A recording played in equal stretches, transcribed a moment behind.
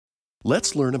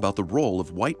Let's learn about the role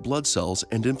of white blood cells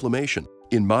and inflammation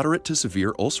in moderate to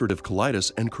severe ulcerative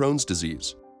colitis and Crohn's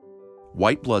disease.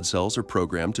 White blood cells are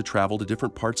programmed to travel to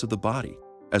different parts of the body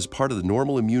as part of the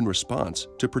normal immune response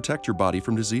to protect your body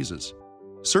from diseases.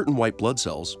 Certain white blood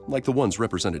cells, like the ones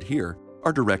represented here,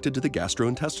 are directed to the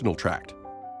gastrointestinal tract.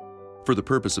 For the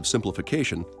purpose of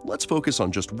simplification, let's focus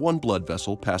on just one blood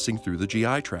vessel passing through the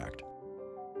GI tract.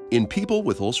 In people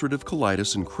with ulcerative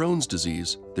colitis and Crohn's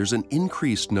disease, there's an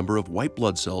increased number of white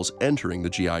blood cells entering the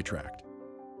GI tract.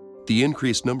 The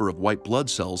increased number of white blood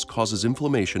cells causes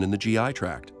inflammation in the GI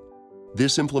tract.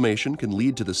 This inflammation can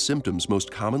lead to the symptoms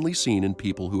most commonly seen in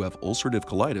people who have ulcerative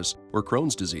colitis or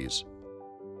Crohn's disease.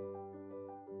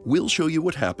 We'll show you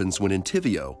what happens when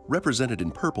Entyvio, represented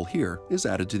in purple here, is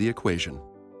added to the equation.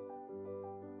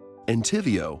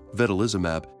 Entyvio,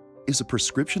 Vedolizumab, is a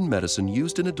prescription medicine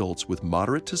used in adults with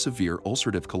moderate to severe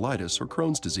ulcerative colitis or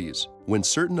Crohn's disease when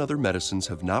certain other medicines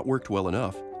have not worked well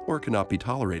enough or cannot be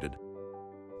tolerated.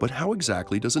 But how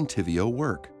exactly does Entyvio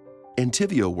work?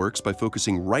 Entyvio works by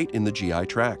focusing right in the GI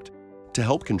tract to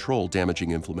help control damaging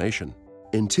inflammation.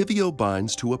 Entyvio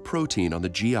binds to a protein on the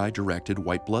GI-directed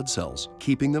white blood cells,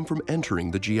 keeping them from entering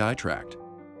the GI tract.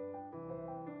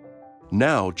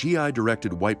 Now,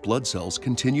 GI-directed white blood cells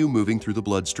continue moving through the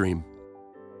bloodstream.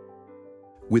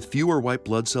 With fewer white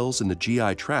blood cells in the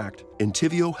GI tract,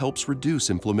 Entyvio helps reduce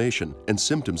inflammation and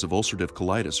symptoms of ulcerative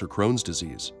colitis or Crohn's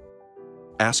disease.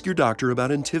 Ask your doctor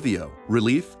about Entyvio,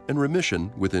 relief and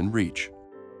remission within reach.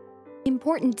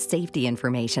 Important safety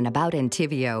information about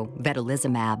Entyvio,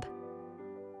 Vedolizumab.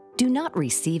 Do not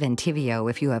receive Entyvio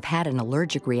if you have had an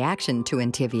allergic reaction to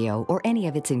Entyvio or any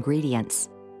of its ingredients.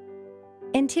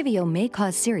 Entyvio may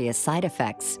cause serious side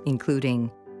effects,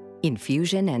 including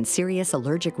infusion and serious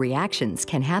allergic reactions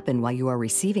can happen while you are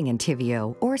receiving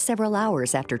Entyvio or several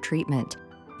hours after treatment.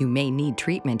 You may need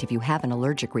treatment if you have an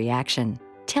allergic reaction.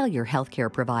 Tell your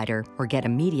healthcare provider or get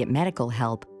immediate medical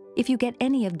help if you get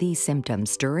any of these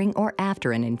symptoms during or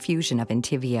after an infusion of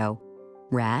Entyvio: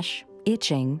 rash,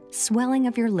 itching, swelling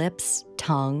of your lips,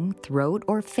 tongue, throat,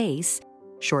 or face,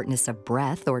 shortness of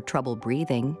breath or trouble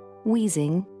breathing,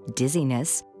 wheezing,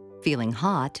 dizziness, feeling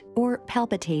hot, or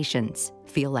palpitations,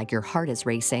 feel like your heart is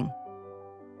racing.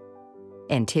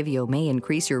 Entyvio may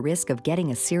increase your risk of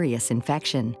getting a serious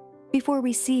infection. Before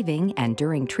receiving and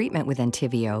during treatment with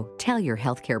Entyvio, tell your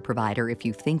healthcare provider if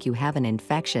you think you have an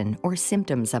infection or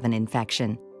symptoms of an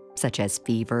infection, such as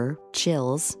fever,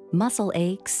 chills, muscle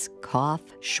aches, cough,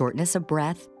 shortness of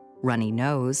breath, runny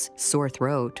nose, sore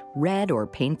throat, red or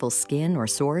painful skin or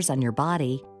sores on your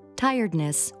body,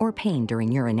 tiredness, or pain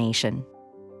during urination.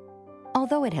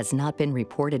 Although it has not been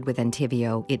reported with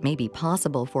Entyvio, it may be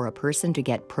possible for a person to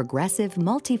get progressive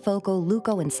multifocal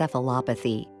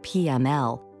leukoencephalopathy,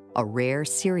 PML, a rare,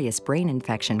 serious brain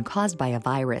infection caused by a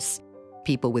virus.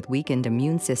 People with weakened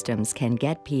immune systems can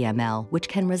get PML, which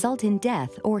can result in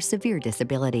death or severe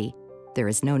disability. There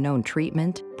is no known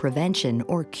treatment, prevention,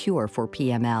 or cure for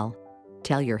PML.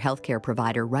 Tell your healthcare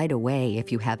provider right away if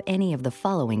you have any of the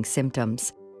following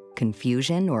symptoms: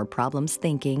 confusion or problems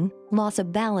thinking, loss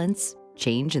of balance,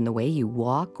 change in the way you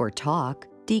walk or talk,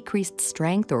 decreased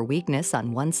strength or weakness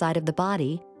on one side of the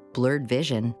body, blurred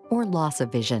vision, or loss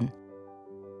of vision.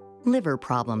 Liver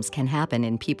problems can happen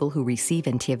in people who receive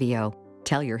Entyvio.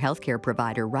 Tell your healthcare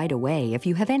provider right away if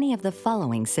you have any of the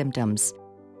following symptoms: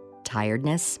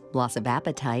 tiredness, loss of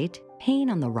appetite, pain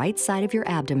on the right side of your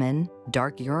abdomen,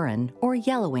 dark urine, or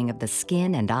yellowing of the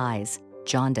skin and eyes,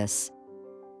 jaundice.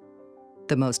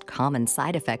 The most common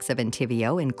side effects of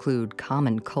Entyvio include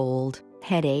common cold,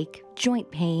 headache, joint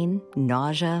pain,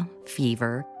 nausea,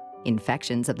 fever,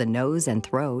 infections of the nose and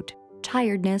throat,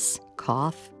 tiredness,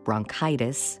 cough,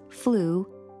 bronchitis, flu,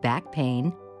 back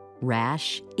pain,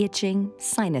 rash, itching,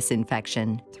 sinus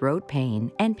infection, throat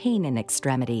pain, and pain in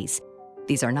extremities.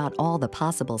 These are not all the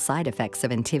possible side effects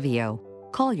of Entyvio.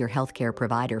 Call your healthcare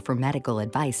provider for medical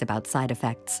advice about side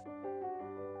effects.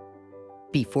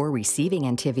 Before receiving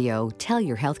Entyvio, tell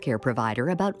your healthcare provider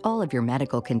about all of your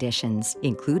medical conditions,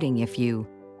 including if you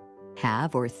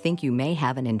have or think you may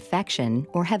have an infection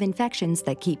or have infections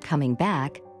that keep coming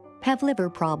back, have liver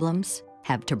problems,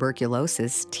 have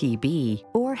tuberculosis, TB,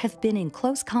 or have been in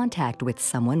close contact with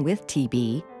someone with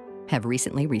TB, have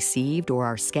recently received or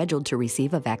are scheduled to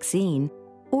receive a vaccine,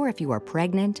 or if you are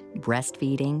pregnant,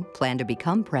 breastfeeding, plan to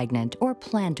become pregnant, or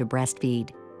plan to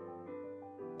breastfeed.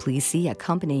 Please see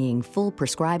accompanying full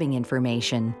prescribing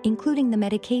information, including the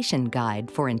medication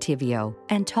guide for Entyvio,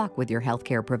 and talk with your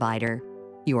healthcare provider.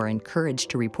 You are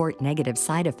encouraged to report negative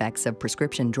side effects of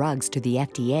prescription drugs to the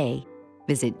FDA.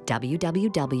 Visit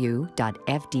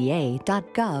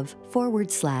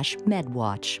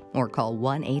www.fda.gov/MedWatch or call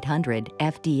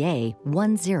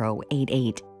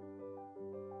 1-800-FDA-1088.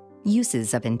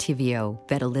 Uses of Entyvio,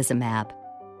 Vedolizumab.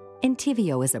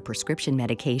 Entyvio is a prescription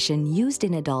medication used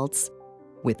in adults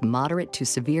with moderate to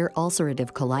severe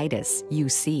ulcerative colitis,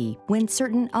 UC, when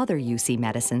certain other UC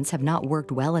medicines have not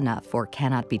worked well enough or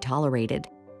cannot be tolerated.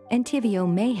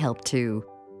 Entyvio may help to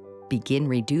begin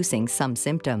reducing some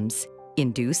symptoms,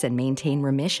 induce and maintain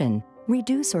remission,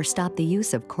 reduce or stop the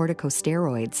use of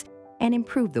corticosteroids, and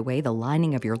improve the way the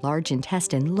lining of your large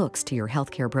intestine looks to your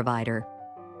healthcare provider.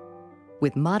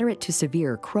 With moderate to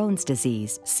severe Crohn's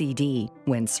disease, CD,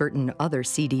 when certain other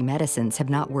CD medicines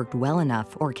have not worked well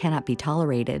enough or cannot be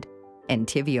tolerated,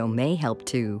 Entyvio may help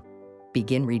to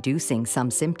begin reducing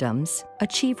some symptoms,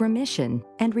 achieve remission,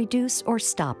 and reduce or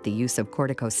stop the use of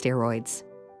corticosteroids.